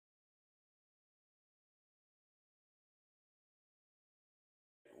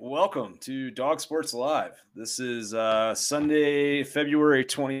welcome to Dog Sports Live. This is Sunday, February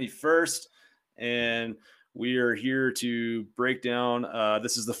 21st, and we are here to break down.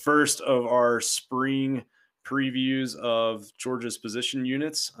 This is the first of our spring previews of Georgia's position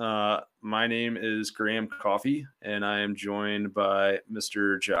units. My name is Graham Coffey, and I am joined by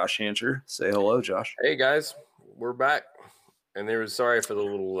Mr. Josh Hancher. Say hello, Josh. Hey, guys. We're back. And sorry for the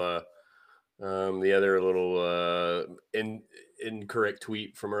little incorrect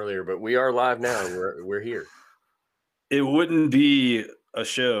tweet from earlier, but we are live now. We're here. It wouldn't be a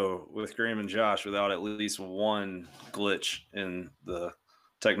show with Graham and Josh without at least one glitch in the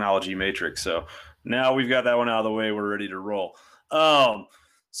technology matrix. So now we've got that one out of the way. We're ready to roll. We're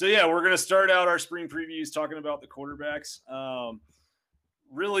going to start out our spring previews talking about the quarterbacks.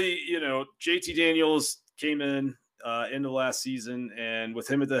 JT Daniels came in into last season, and with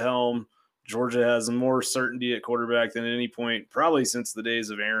him at the helm, Georgia has more certainty at quarterback than at any point, probably since the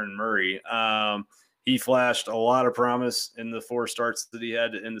days of Aaron Murray. He flashed a lot of promise in the 4 starts that he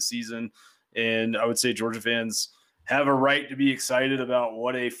had to end the season, and I would say Georgia fans have a right to be excited about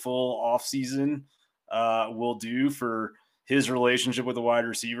what a full offseason will do for his relationship with the wide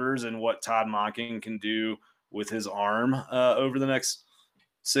receivers and what Todd Monken can do with his arm over the next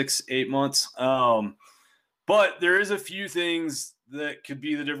 6-8 months. But there is a few things that could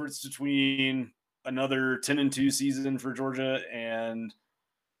be the difference between another 10-2 season for Georgia and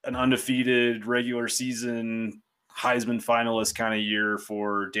an undefeated regular season Heisman finalist kind of year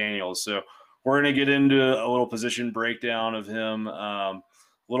for Daniels. So we're going to get into a little position breakdown of him a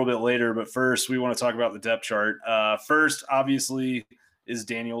little bit later. But first, we want to talk about the depth chart. First, obviously, is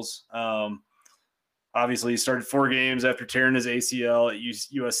Daniels. Obviously, he started 4 games after tearing his ACL at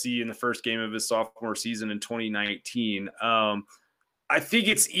USC in the first game of his sophomore season in 2019. I think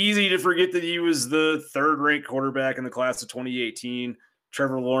it's easy to forget that he was the 3rd-ranked quarterback in the class of 2018.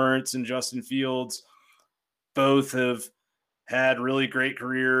 Trevor Lawrence and Justin Fields both have had really great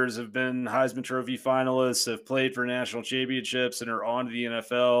careers, have been Heisman Trophy finalists, have played for national championships, and are on to the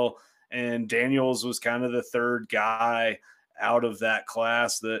NFL. And Daniels was kind of the 3rd guy out of that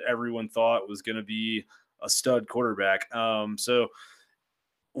class that everyone thought was going to be a stud quarterback. So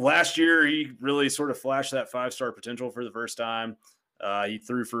last year, he really sort of flashed that 5-star potential for the first time. He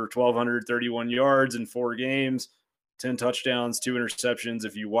threw for 1,231 yards in 4 games, 10 touchdowns, 2 interceptions.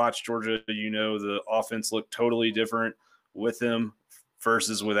 If you watch Georgia, you know the offense looked totally different with him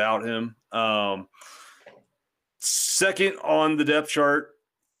versus without him. Second on the depth chart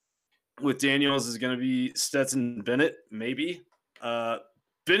with Daniels is going to be Stetson Bennett, maybe.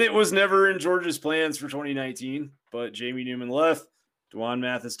 Bennett was never in Georgia's plans for 2019, but Jamie Newman left. Dwan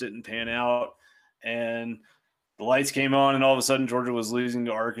Mathis didn't pan out, and the lights came on, and all of a sudden Georgia was losing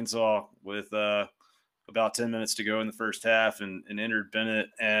to Arkansas with about 10 minutes to go in the first half and entered Bennett.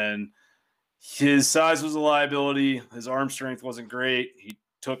 And his size was a liability. His arm strength wasn't great. He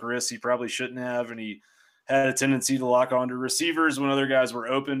took risks he probably shouldn't have, and he had a tendency to lock onto receivers when other guys were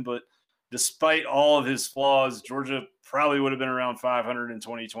open. But despite all of his flaws, Georgia probably would have been around 500 in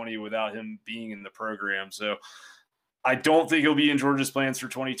 2020 without him being in the program. So I don't think he'll be in Georgia's plans for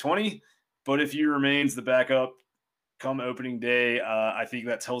 2020, but if he remains the backup come opening day, I think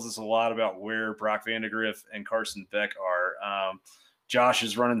that tells us a lot about where Brock Vandagriff and Carson Beck are. Josh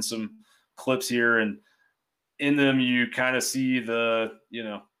is running some clips here, and in them you kind of see the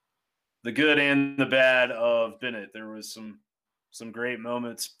good and the bad of Bennett. There was some great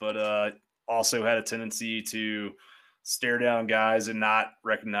moments, but also had a tendency to stare down guys and not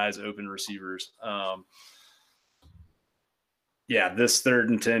recognize open receivers. This 3rd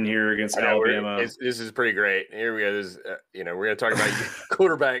and 10 here against Alabama. This is pretty great. Here we go. This, we're going to talk about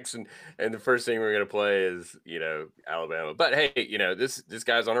quarterbacks, and the first thing we're going to play is, Alabama. But hey, this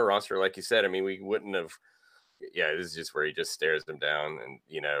guy's on a roster, like you said. I mean, we wouldn't have. Yeah, this is just where he just stares them down, and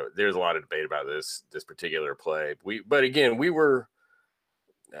there's a lot of debate about this particular play. But again, we were,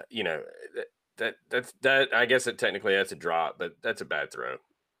 that I guess technically that's a drop, but that's a bad throw.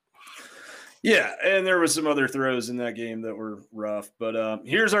 Yeah, and there was some other throws in that game that were rough. But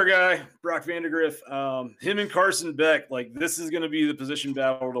here's our guy, Brock Vandagriff. Him and Carson Beck, this is going to be the position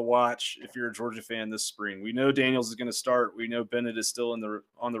battle to watch if you're a Georgia fan this spring. We know Daniels is going to start. We know Bennett is still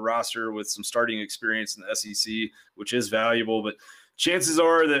on the roster with some starting experience in the SEC, which is valuable. But chances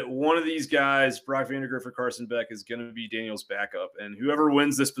are that one of these guys, Brock Vandagriff or Carson Beck, is going to be Daniels' backup. And whoever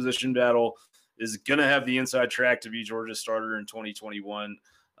wins this position battle is going to have the inside track to be Georgia's starter in 2021.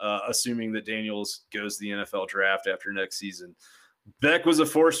 Assuming that Daniels goes to the NFL draft after next season. Beck was a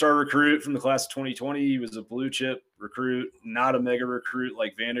 4-star recruit from the class of 2020. He was a blue-chip recruit, not a mega recruit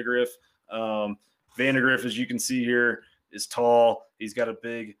like Vandagriff. Vandagriff, as you can see here, is tall. He's got a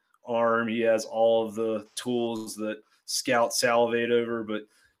big arm. He has all of the tools that scouts salivate over, but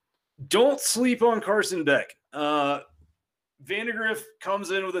don't sleep on Carson Beck. Vandagriff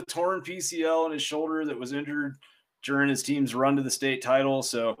comes in with a torn PCL in his shoulder that was injured during his team's run to the state title.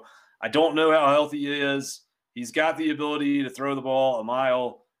 So I don't know how healthy he is. He's got the ability to throw the ball a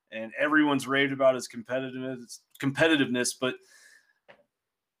mile, and everyone's raved about his competitiveness, but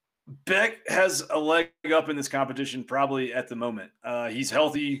Beck has a leg up in this competition probably at the moment. He's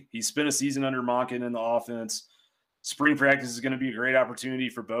healthy. He spent a season under Monken in the offense. Spring practice is going to be a great opportunity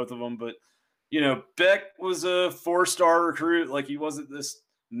for both of them, but Beck was a 4-star recruit. Like, he wasn't this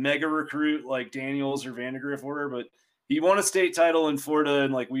mega recruit like Daniels or Vandagriff were, but he won a state title in Florida.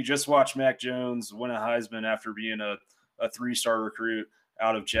 And we just watched Mac Jones win a Heisman after being a 3-star recruit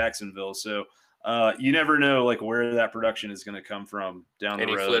out of Jacksonville. So you never know where that production is going to come from down the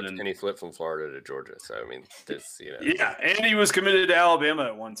road. And he flipped from Florida to Georgia. So, I mean, Yeah. And he was committed to Alabama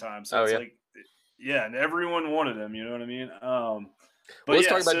at one time. So and everyone wanted him, you know what I mean? But let's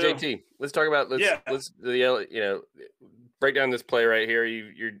talk about JT. Let's talk about break down this play right here.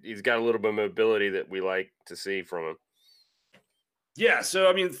 He's got a little bit of mobility that we like to see from him. Yeah. So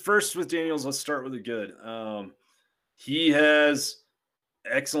I mean, first with Daniels, let's start with the good. He has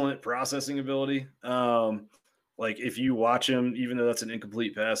excellent processing ability. If you watch him, even though that's an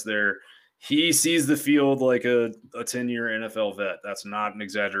incomplete pass there, he sees the field like a 10-year NFL vet. That's not an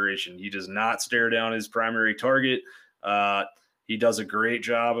exaggeration. He does not stare down his primary target. He does a great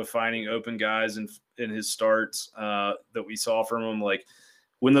job of finding open guys in his starts that we saw from him.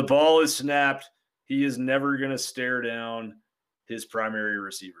 When the ball is snapped, he is never going to stare down his primary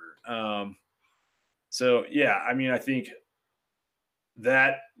receiver. I think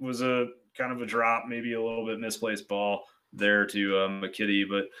that was a kind of a drop, maybe a little bit misplaced ball there to McKitty,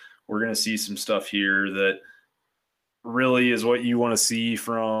 but we're going to see some stuff here that really is what you want to see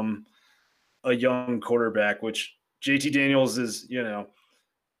from a young quarterback, which JT Daniels is,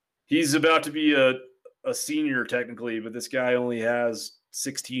 he's about to be a senior technically, but this guy only has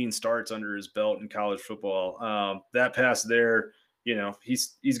 16 starts under his belt in college football. That pass there,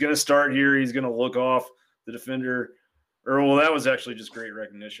 he's going to start here. He's going to look off the defender. That was actually just great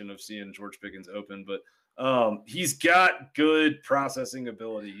recognition of seeing George Pickens open, but he's got good processing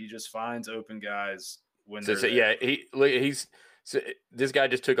ability. He just finds open guys when this guy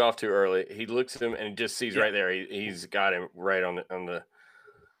just took off too early. He looks at him and just sees right there. He's got him right on the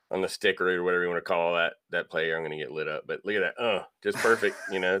stick or whatever you want to call that play. I'm going to get lit up, but look at that. Just perfect.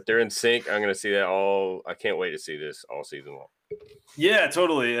 They're in sync. I'm going to see that all. I can't wait to see this all season long. Yeah,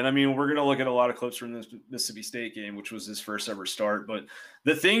 totally. And I mean, we're going to look at a lot of clips from this Mississippi State game, which was his first ever start. But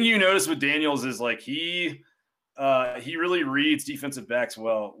the thing you notice with Daniels is he really reads defensive backs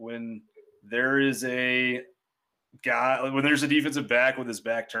well. When there is a guy, when there's a defensive back with his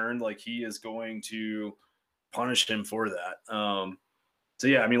back turned, he is going to punish him for that.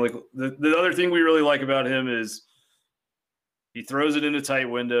 The other thing we really like about him is he throws it into tight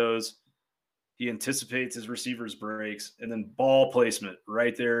windows. He anticipates his receiver's breaks, and then ball placement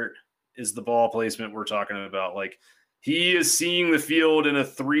right there is the ball placement we're talking about. He is seeing the field in a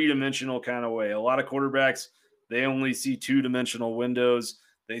 3-dimensional kind of way. A lot of quarterbacks, they only see 2-dimensional windows.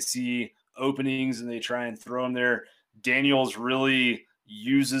 They see openings and they try and throw them there. Daniels really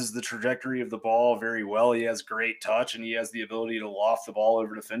uses the trajectory of the ball very well. He has great touch and he has the ability to loft the ball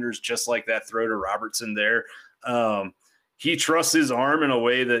over defenders, just like that throw to Robertson there. He trusts his arm in a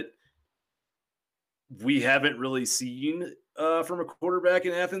way that we haven't really seen from a quarterback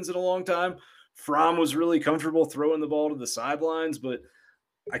in Athens in a long time. Fromm was really comfortable throwing the ball to the sidelines, but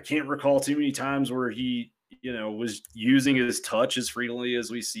I can't recall too many times where he, was using his touch as frequently as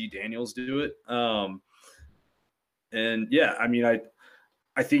we see Daniels do it.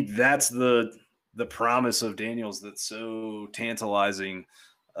 I think that's the promise of Daniels that's so tantalizing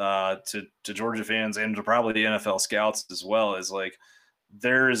to Georgia fans and to probably the NFL scouts as well, is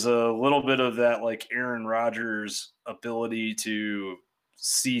there's a little bit of that Aaron Rodgers ability to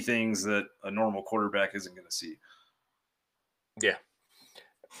see things that a normal quarterback isn't going to see. Yeah.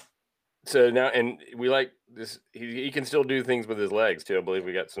 So now, and we like this, he can still do things with his legs too. I believe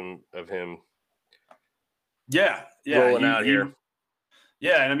we got some of him. Yeah. Rolling out here.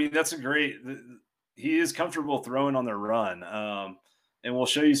 Yeah. And I mean, that's he is comfortable throwing on the run. And we'll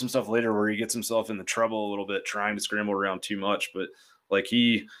show you some stuff later where he gets himself into trouble a little bit trying to scramble around too much, but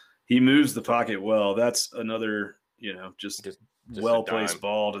he moves the pocket well. That's another, just well-placed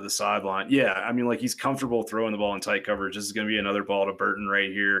ball to the sideline. Yeah, I mean, he's comfortable throwing the ball in tight coverage. This is going to be another ball to Burton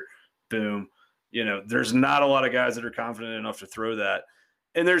right here. Boom. There's not a lot of guys that are confident enough to throw that.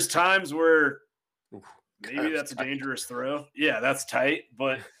 And there's times where maybe that's a dangerous throw. Yeah, that's tight.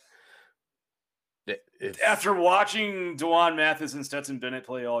 But after watching Dwan Mathis and Stetson Bennett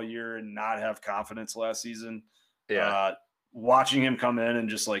play all year and not have confidence last season, watching him come in and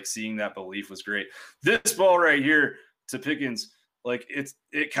just like seeing that belief was great. This ball right here to Pickens, like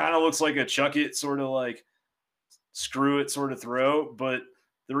it kind of looks like a chuck it sort of like screw it sort of throw. But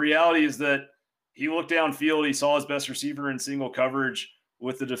the reality is that he looked downfield. He saw his best receiver in single coverage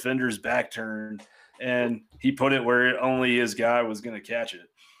with the defender's back turned, and he put it where only his guy was going to catch it.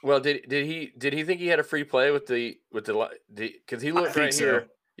 Well, did he think he had a free play with the because he looked right here.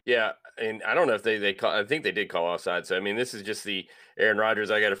 Yeah, and I don't know if they call. I think they did call offside. So I mean, this is just the Aaron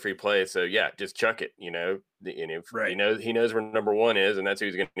Rodgers. I got a free play, so yeah, just chuck it. You know, right. He knows where number one is, and that's who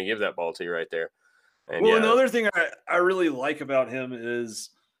he's going to give that ball to right there. And well, another thing I really like about him is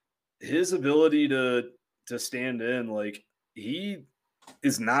his ability to stand in. Like, he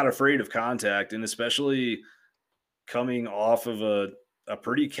is not afraid of contact, and especially coming off of a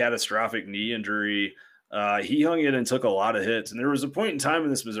pretty catastrophic knee injury. He hung in and took a lot of hits. And there was a point in time in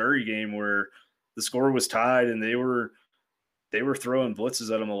this Missouri game where the score was tied and they were throwing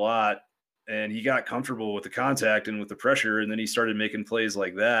blitzes at him a lot. And he got comfortable with the contact and with the pressure. And then he started making plays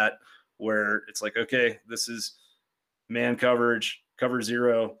like that, where it's like, okay, this is man coverage, cover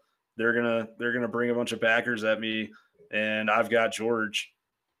zero. They're gonna bring a bunch of backers at me, and I've got George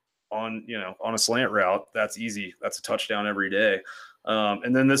on a slant route. That's easy. That's a touchdown every day.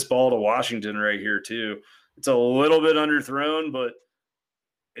 And then this ball to Washington right here too. It's a little bit underthrown, but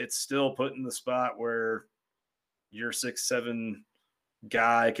it's still put in the spot where your 6'7"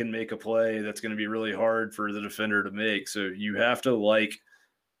 guy can make a play that's going to be really hard for the defender to make. So you have to like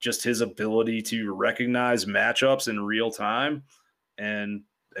just his ability to recognize matchups in real time and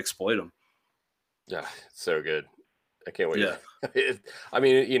exploit them. Yeah, so good. I can't wait. Yeah. I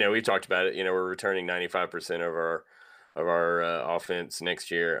mean, we talked about it. We're returning 95% of our offense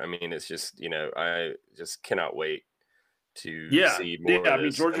next year. I mean, it's just, I just cannot wait to see more of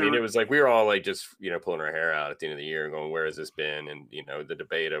this. I mean, it was like we were all like just, pulling our hair out at the end of the year and going, where has this been? And, the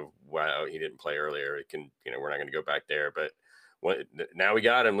debate of, wow, he didn't play earlier. It can, we're not going to go back there. But now we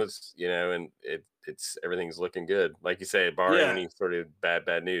got him. Let's, and it's everything's looking good. Like you say, barring any sort of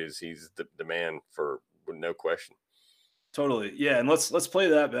bad news, he's the man for no question. Totally. Yeah. And let's play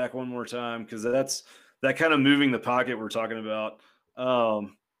that back one more time, because that's that kind of moving the pocket we're talking about.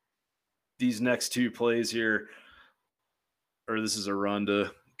 These next two plays here, or this is a run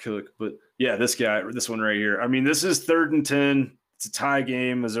to Cook, but yeah, this one right here. I mean, this is 3rd and 10. It's a tie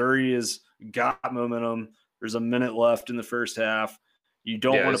game. Missouri has got momentum. There's a minute left in the first half. You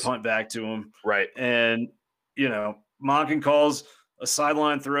don't want to punt back to him. Right. And, Monken calls a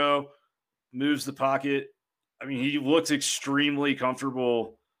sideline throw, moves the pocket. I mean, he looks extremely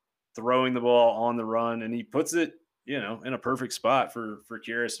comfortable throwing the ball on the run, and he puts it, in a perfect spot for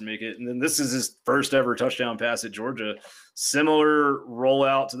Kearis to make it. And then this is his first ever touchdown pass at Georgia. Similar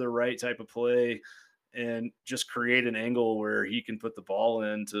rollout to the right type of play, and just create an angle where he can put the ball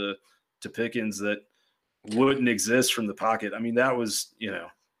in to Pickens that wouldn't exist from the pocket. I mean, that was,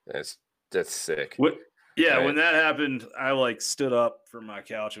 that's sick. When that happened, I stood up from my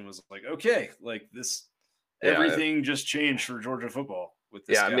couch and was like, okay, this everything just changed for Georgia football with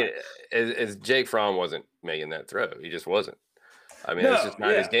this guy. I mean, as Jake Fromm wasn't making that throw. He just wasn't. I mean, it's just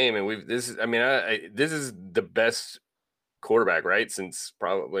not his game. And this is the best quarterback, right? Since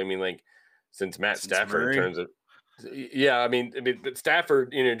since Matt Stafford in terms of, but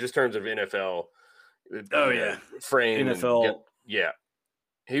Stafford, just in terms of NFL. Frame. NFL.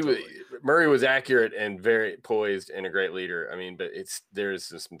 Murray was accurate and very poised and a great leader. I mean, but there's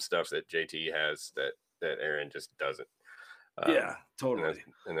some stuff that JT has that Aaron just doesn't. Totally.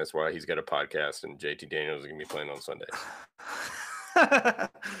 And that's why he's got a podcast, and JT Daniels is going to be playing on Sunday.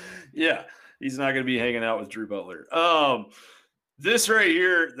 Yeah, he's not going to be hanging out with Drew Butler. This right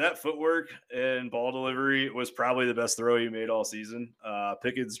here, that footwork and ball delivery was probably the best throw he made all season.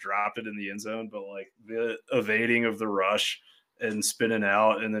 Pickens dropped it in the end zone, but the evading of the rush and spinning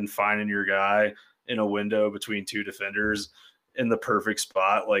out and then finding your guy in a window between two defenders in the perfect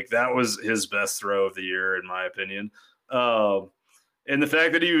spot, that was his best throw of the year, in my opinion. And the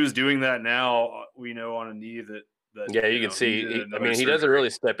fact that he was doing that now, we know on a knee that you can see. He doesn't really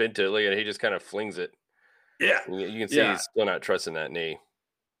step into it. Look at it, he just kind of flings it. Yeah, you can see he's still not trusting that knee.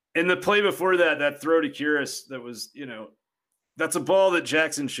 And the play before that throw to Kearis, that was, that's a ball that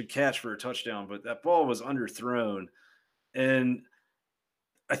Jackson should catch for a touchdown, but that ball was underthrown. And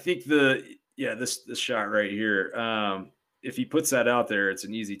I think this shot right here, if he puts that out there, it's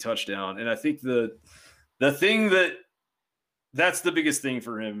an easy touchdown. And I think the thing that's the biggest thing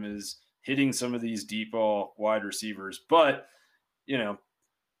for him is hitting some of these deep ball wide receivers. But,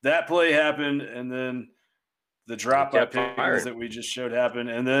 that play happened, and then the drop by Pickens that we just showed happened,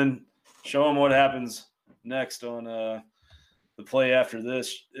 and then show them what happens next on the play after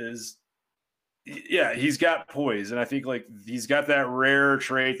this is, he's got poise. And I think he's got that rare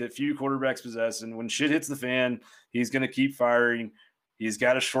trait that few quarterbacks possess. And when shit hits the fan, he's going to keep firing. He's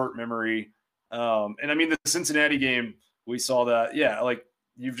got a short memory. And I mean, the Cincinnati game, we saw that. Yeah,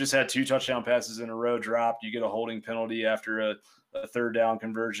 you've just had 2 touchdown passes in a row dropped. You get a holding penalty after a third down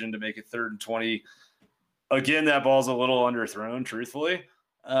conversion to make it 3rd and 20. Again, that ball's a little underthrown, truthfully.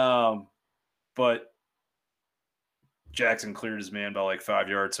 But Jackson cleared his man by 5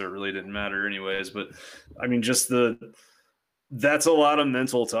 yards, so it really didn't matter anyways. But I mean, that's a lot of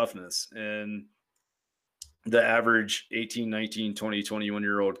mental toughness. And the average 18, 19, 20,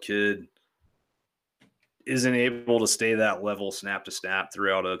 21-year-old kid isn't able to stay that level snap to snap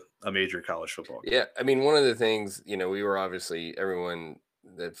throughout a major college football game. Yeah. I mean, one of the things, we were obviously, everyone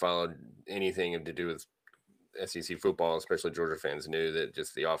that followed anything to do with SEC football, especially Georgia fans, knew that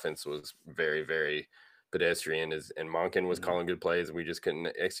just the offense was very, very pedestrian, and Monken was calling good plays, and we just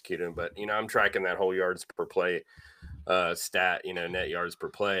couldn't execute them. But I'm tracking that whole yards per play stat, net yards per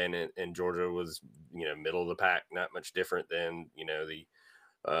play, and Georgia was middle of the pack, not much different than the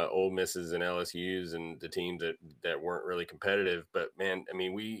Ole Misses and LSU's and the teams that weren't really competitive. But man, I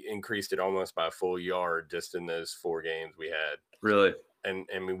mean, we increased it almost by a full yard just in those 4 games we had. Really? And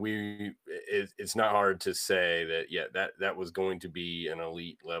I mean, it's not hard to say that that was going to be an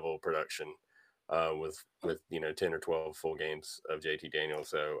elite level production with 10 or 12 full games of JT Daniels.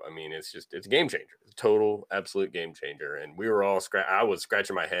 So I mean, it's a game changer, it's a total absolute game changer. And we were all I was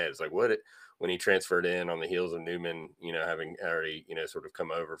scratching my head. It's like, when he transferred in on the heels of Newman, having already sort of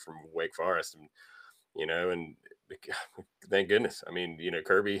come over from Wake Forest, and and thank goodness. I mean,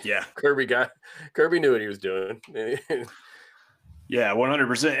 Kirby knew what he was doing. Yeah,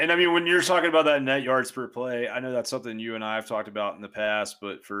 100%. And I mean, when you're talking about that net yards per play, I know that's something you and I have talked about in the past,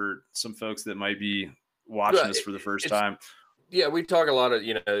 but for some folks that might be watching this for the first time. Yeah, we talk a lot of,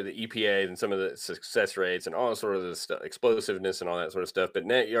 the EPA and some of the success rates and all sort of the stuff, explosiveness and all that sort of stuff. But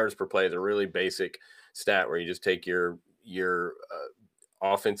net yards per play is a really basic stat where you just take your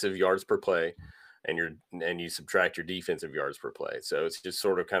offensive yards per play and you subtract your defensive yards per play. So it's just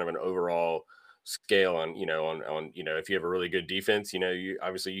sort of kind of an overall scale on if you have a really good defense, you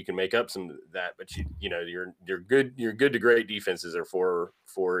obviously you can make up some of that, but your good to great defenses are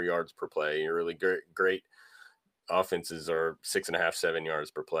 4 yards per play. Your really great offenses are 6.5, 7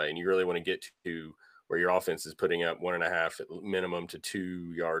 yards per play, and you really want to get to where your offense is putting up 1.5 minimum to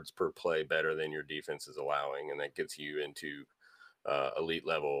 2 yards per play better than your defense is allowing, and that gets you into elite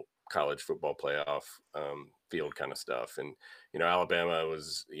level college football playoff field kind of stuff. And Alabama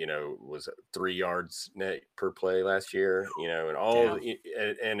was 3 yards net per play last year, and all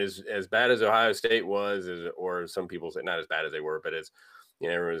and as bad as Ohio State was, or some people say not as bad as they were, but as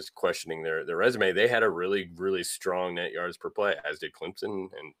everyone was questioning their resume, they had a really, really strong net yards per play, as did Clemson,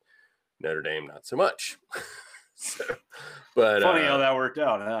 and Notre Dame not so much. But funny how that worked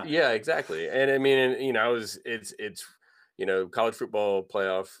out, huh? Yeah, exactly. And I mean, it's college football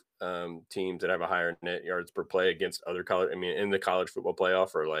playoff teams that have a higher net yards per play against other college. I mean, in the college football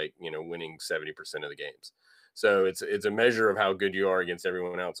playoff are winning 70% of the games. So it's a measure of how good you are against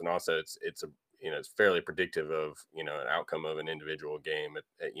everyone else, and also it's fairly predictive of an outcome of an individual game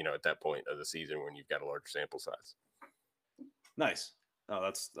at that point of the season when you've got a larger sample size. Nice. Oh,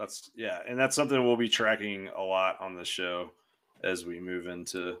 that's yeah, and that's something we'll be tracking a lot on the show as we move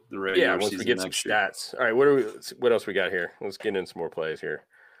into the regular season. Once we get some stats. All right, what else we got here? Let's get in some more plays here.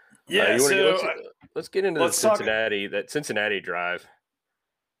 Yeah, let's get into that Cincinnati drive.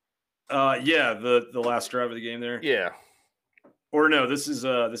 The last drive of the game there. Yeah. Or no, this is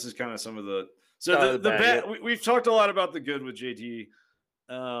kind of some of the the bad. We've talked a lot about the good with JT.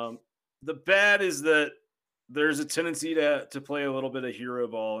 The bad is that there's a tendency to play a little bit of hero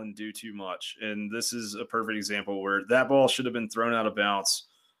ball and do too much. And this is a perfect example where that ball should have been thrown out of bounds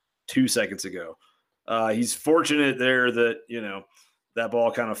 2 seconds ago. He's fortunate there that, that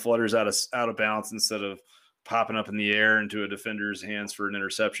ball kind of flutters out of bounds instead of popping up in the air into a defender's hands for an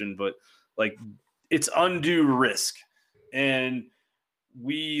interception. But it's undue risk. And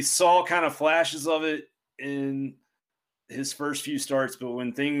we saw kind of flashes of it in his first few starts, but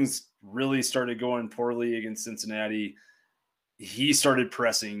when things really started going poorly against Cincinnati, he started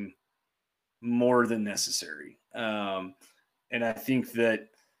pressing more than necessary. And I think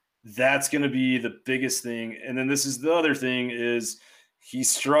that's going to be the biggest thing. And then this is the other thing is he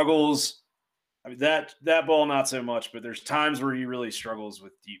struggles I mean, that ball, not so much, but there's times where he really struggles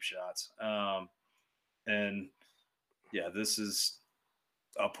with deep shots. And yeah, this is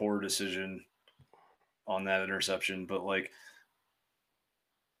a poor decision on that interception. But like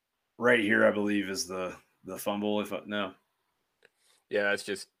right here, I believe is the fumble. No. Yeah, that's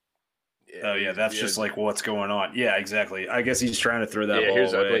just. Oh yeah, that's just like what's going on. Yeah, exactly. I guess he's trying to throw that ball away.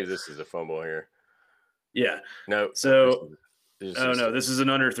 I believe this is a fumble here. Yeah. No. So, this is an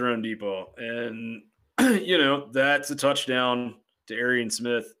underthrown deep ball, and that's a touchdown to Arian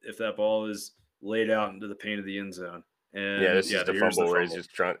Smith if that ball is laid out into the paint of the end zone. And this is the fumble where he's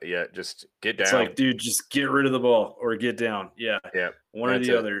just trying. Yeah, just get down. It's like, dude, just get rid of the ball or get down. Yeah, one or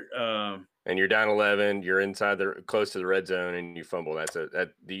the other. And you're down 11. You're inside close to the red zone, and you fumble.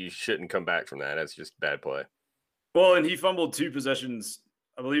 You shouldn't come back from that. That's just bad play. Well, and he fumbled 2 possessions.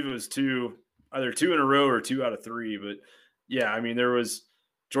 I believe it was either 2 in a row or 2 out of 3. But yeah, I mean,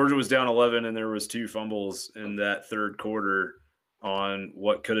 Georgia was down 11, and there was 2 fumbles in that third quarter on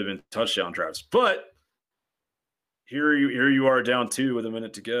what could have been touchdown drives. But here you are down 2 with a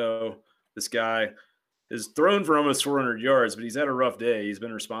minute to go. This guy is thrown for almost 400 yards, but he's had a rough day. He's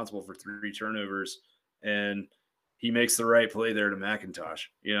been responsible for 3 turnovers, and he makes the right play there to McIntosh.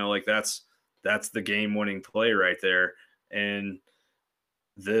 That's the game-winning play right there. And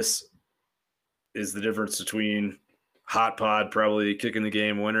this is the difference between Hot Pod probably kicking the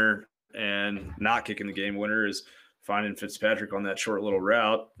game winner and not kicking the game winner is finding Fitzpatrick on that short little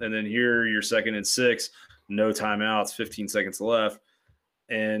route. And then here you're 2nd and 6, no timeouts, 15 seconds left.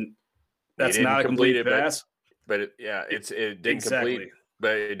 And that's not a complete pass. But it didn't complete,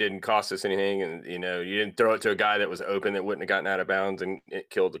 but it didn't cost us anything. And, you didn't throw it to a guy that was open that wouldn't have gotten out of bounds, and it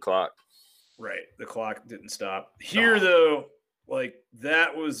killed the clock. Right. The clock didn't stop. Here, though, like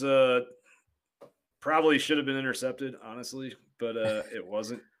that was probably should have been intercepted, honestly, but it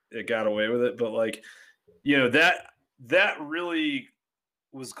wasn't. It got away with it. But like, that really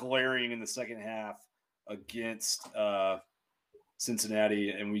was glaring in the second half against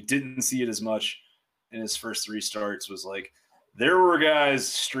Cincinnati, and we didn't see it as much in his first 3 starts. Was like there were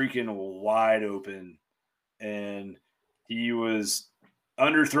guys streaking wide open, and he was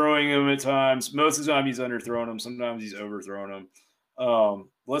underthrowing him at times. Most of the time he's underthrowing him. Sometimes he's overthrowing him.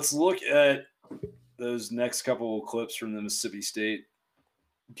 Let's look at those next couple of clips from the Mississippi State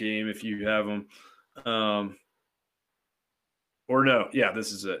game if you have them. Or no. Yeah,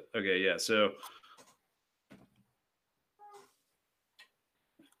 this is it. Okay, yeah. So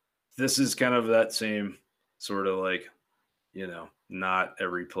this is kind of that same sort of like, not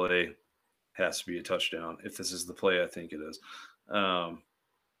every play has to be a touchdown. If this is the play I think it is.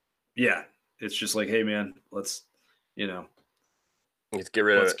 Yeah, it's just like, hey man, let's get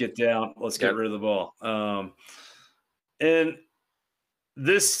rid of it. Let's get down. Let's get rid of the ball. And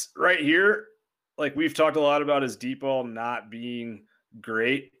this right here, like we've talked a lot about his deep ball not being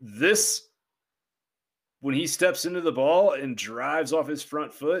great. This, when he steps into the ball and drives off his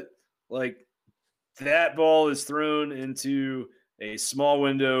front foot, like that ball is thrown into a small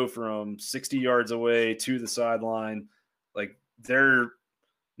window from 60 yards away to the sideline. Like there are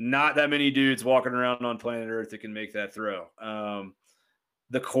not that many dudes walking around on planet Earth that can make that throw.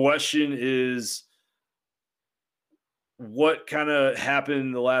 The question is, what kind of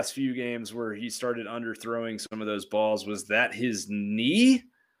happened the last few games where he started underthrowing some of those balls? Was that his knee,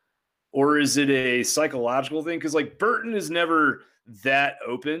 or is it a psychological thing? Because like Burton is never that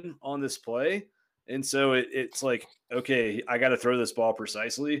open on this play. And so it's like, okay, I got to throw this ball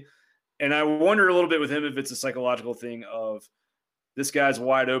precisely. And I wonder a little bit with him if it's a psychological thing of this guy's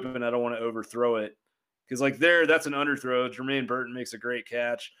wide open. I don't want to overthrow it. Because like that's an underthrow. Jermaine Burton makes a great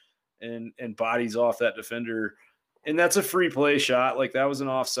catch and bodies off that defender. And that's a free play shot. Like that was an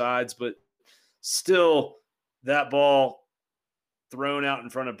offsides, but still that ball thrown out in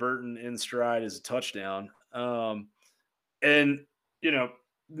front of Burton in stride is a touchdown. And,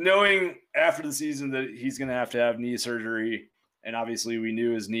 knowing after the season that he's going to have knee surgery, and obviously we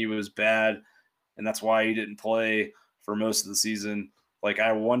knew his knee was bad, and that's why he didn't play for most of the season. Like,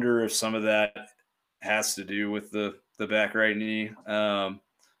 I wonder if some of that has to do with the back right knee. And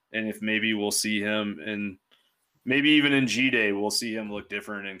if maybe we'll see him maybe even in G-Day, we'll see him look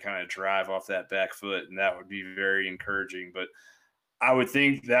different and kind of drive off that back foot, and that would be very encouraging. But I would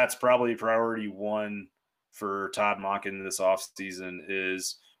think that's probably priority 1 for Todd Monken this offseason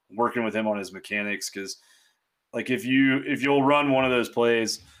is working with him on his mechanics. Because, like, if you'll run one of those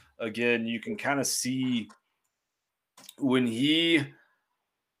plays, again, you can kind of see when he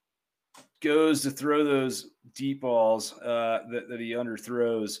goes to throw those deep balls that he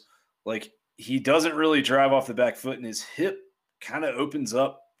underthrows, like, he doesn't really drive off the back foot, and his hip kind of opens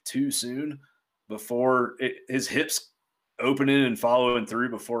up too soon. before his hips opening and following through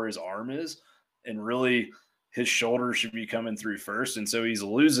before his arm is, and really his shoulder should be coming through first, and so he's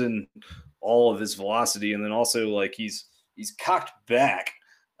losing all of his velocity, and then also like he's cocked back,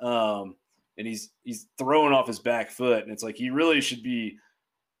 and he's throwing off his back foot, and it's like he really should be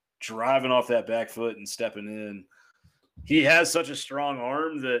driving off that back foot and stepping in. He has such a strong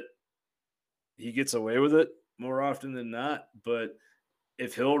arm that he gets away with it more often than not, but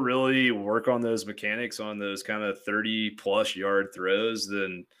if he'll really work on those mechanics on those kind of 30-plus yard throws,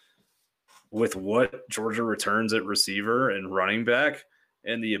 then with what Georgia returns at receiver and running back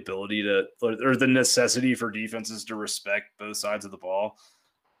and the ability to – or the necessity for defenses to respect both sides of the ball,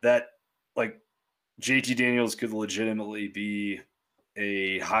 that like JT Daniels could legitimately be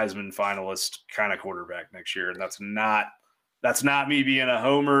a Heisman finalist kind of quarterback next year. And that's not me being a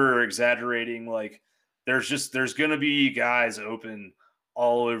homer or exaggerating. Like there's going to be guys open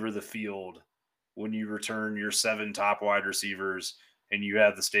all over the field when you return your 7 top wide receivers and you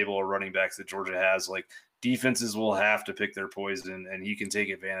have the stable of running backs that Georgia has. Like defenses will have to pick their poison, and he can take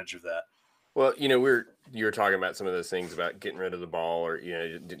advantage of that. Well, you were talking about some of those things about getting rid of the ball, or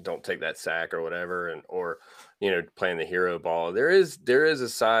don't take that sack or whatever, or playing the hero ball. There is a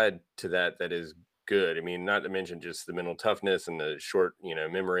side to that is good. I mean, not to mention just the mental toughness and the short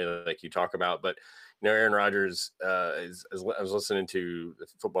memory like you talk about, but Aaron Rodgers I was listening to the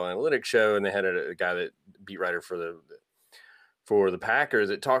Football Analytics show, and they had a guy that beat writer for the Packers.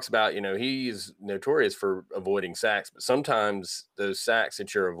 It talks about, he's notorious for avoiding sacks, but sometimes those sacks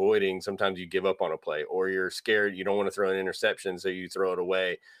that you're avoiding, sometimes you give up on a play, or you're scared. You don't want to throw an interception, so you throw it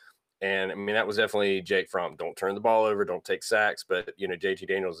away. And I mean, that was definitely Jake Fromm. Don't turn the ball over, don't take sacks. But, JT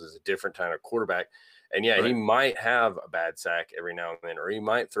Daniels is a different kind of quarterback. And yeah, right. He might have a bad sack every now and then, or he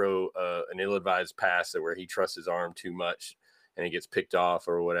might throw an ill-advised pass where he trusts his arm too much and he gets picked off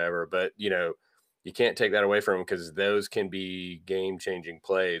or whatever. But, you can't take that away from him, because those can be game-changing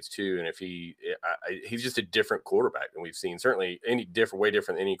plays too. And if he's just a different quarterback than we've seen, certainly way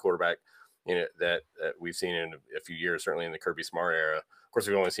different than any quarterback that we've seen in a few years, certainly in the Kirby Smart era. Of course,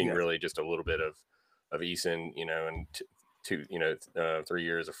 we've only seen really just a little bit of Eason, and 3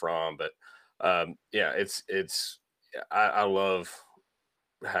 years of Fromm. But I love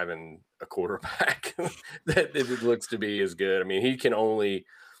having a quarterback that it looks to be as good. I mean, he can only.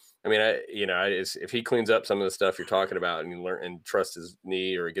 I mean, if he cleans up some of the stuff you're talking about and you learn and trust his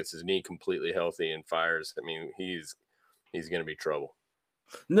knee, or he gets his knee completely healthy and fires, I mean, he's going to be trouble.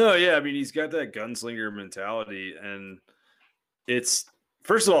 No, yeah, I mean, he's got that gunslinger mentality, and it's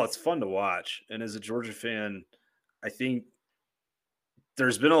first of all, it's fun to watch. And as a Georgia fan, I think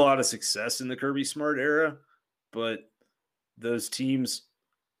there's been a lot of success in the Kirby Smart era, but those teams,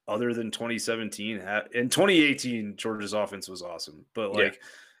 other than 2017, in 2018, Georgia's offense was awesome, but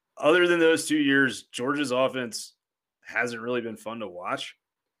other than those 2 years, Georgia's offense hasn't really been fun to watch.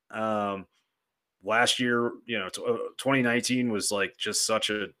 Last year, 2019 was like just such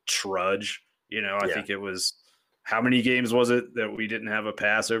a trudge. I think it was, how many games was it that we didn't have a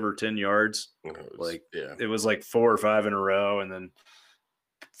pass over 10 yards? It was like 4 or 5 in a row. And then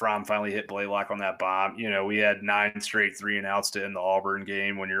Fromm finally hit Blaylock on that bomb. We had 9 straight 3-and-outs to end the Auburn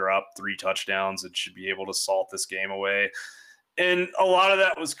game when you're up 3 touchdowns and should be able to salt this game away. And a lot of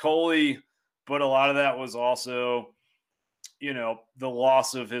that was Coley, but a lot of that was also, the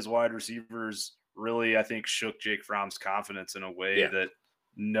loss of his wide receivers really, I think, shook Jake Fromm's confidence in a way that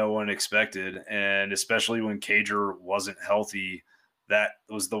no one expected. And especially when Cager wasn't healthy, that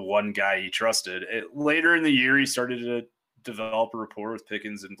was the one guy he trusted. Later in the year, he started to develop a rapport with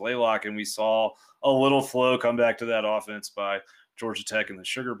Pickens and Blaylock, and we saw a little flow come back to that offense by Georgia Tech in the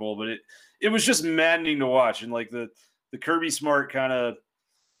Sugar Bowl. But it was just maddening to watch. And like the Kirby Smart kind of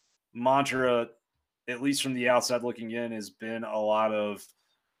mantra, at least from the outside looking in, has been a lot of,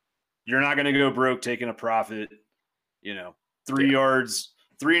 you're not going to go broke taking a profit, 3 yards,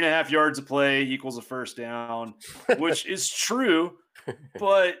 3.5 yards a play equals a first down, which is true,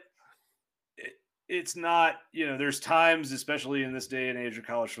 but it's not, there's times, especially in this day and age of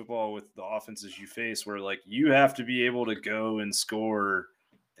college football with the offenses you face, where like you have to be able to go and score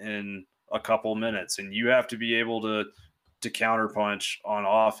in a couple minutes, and you have to be able to counterpunch on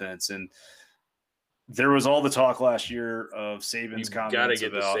offense. And there was all the talk last year of Saban's comments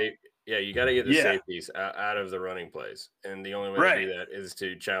about you got to get the safeties out of the running plays, and the only way to do that is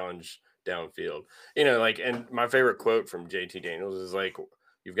to challenge downfield. And my favorite quote from JT Daniels is like,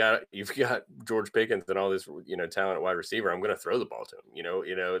 you've got George Pickens and all this talent at wide receiver. I'm going to throw the ball to him.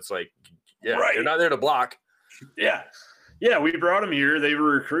 It's like, they're not there to block. Yeah, we brought him here. They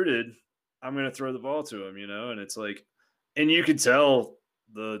were recruited. I'm going to throw the ball to him, and it's like, and you could tell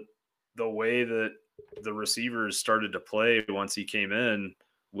the the way that the receivers started to play once he came in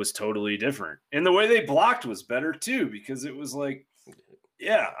was totally different. And the way they blocked was better too, because it was like,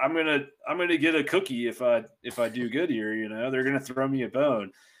 yeah, I'm gonna get a cookie if I do good here. You know, they're gonna throw me a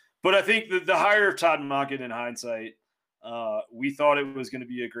bone. But I think that the hire of Todd Monken, in hindsight, we thought it was going to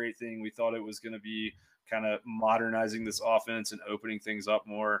be a great thing. We thought it was going to be kind of modernizing this offense and opening things up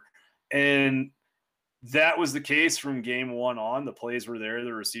more. And that was the case from game one on. The plays were there,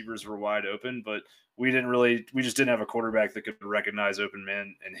 the receivers were wide open, but we just didn't have a quarterback that could recognize open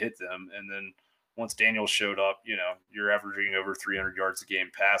men and hit them. And then once Daniel showed up, you know, you're averaging over 300 yards a game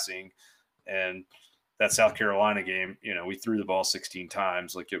passing. And that South Carolina game, you know, we threw the ball 16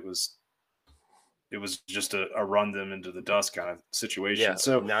 times. Like it was just a run them into the dust kind of situation. Yeah,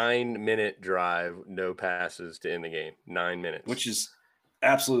 so 9-minute drive, no passes to end the game. 9 minutes, which is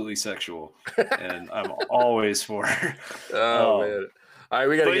absolutely sexual, and I'm always for. Man! All right,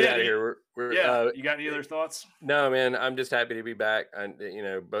 we got to get out of here. You got any other thoughts? No, man. I'm just happy to be back.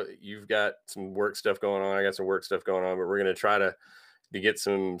 But you've got some work stuff going on. I got some work stuff going on, but we're gonna try to get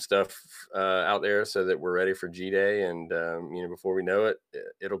some stuff out there so that we're ready for G-Day, and before we know it,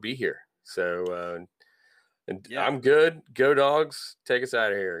 it'll be here. So, I'm good. Go Dogs! Take us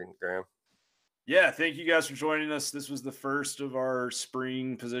out of here, Graham. Yeah, thank you guys for joining us. This was the first of our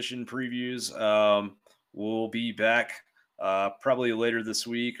spring position previews. We'll be back probably later this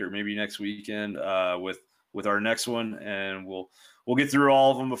week or maybe next weekend with our next one, and we'll get through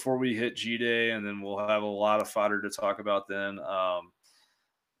all of them before we hit G-Day, and then we'll have a lot of fodder to talk about then.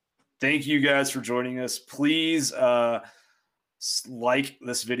 Thank you guys for joining us. Please like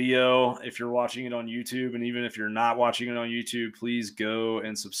this video if you're watching it on YouTube, and even if you're not watching it on YouTube, please go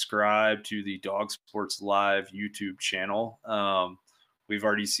and subscribe to the Dog Sports Live YouTube channel. We've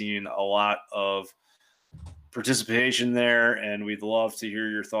already seen a lot of participation there, and we'd love to hear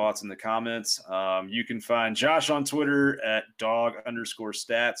your thoughts in the comments. You can find Josh on Twitter at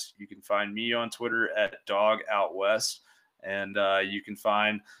dog_stats. You can find me on Twitter at dogoutwest, and you can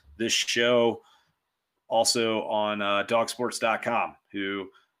find this show also on dogsports.com, who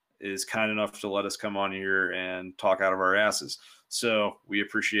is kind enough to let us come on here and talk out of our asses. So we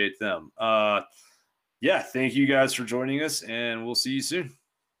appreciate them. Thank you guys for joining us, and we'll see you soon.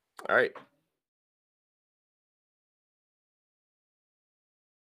 All right.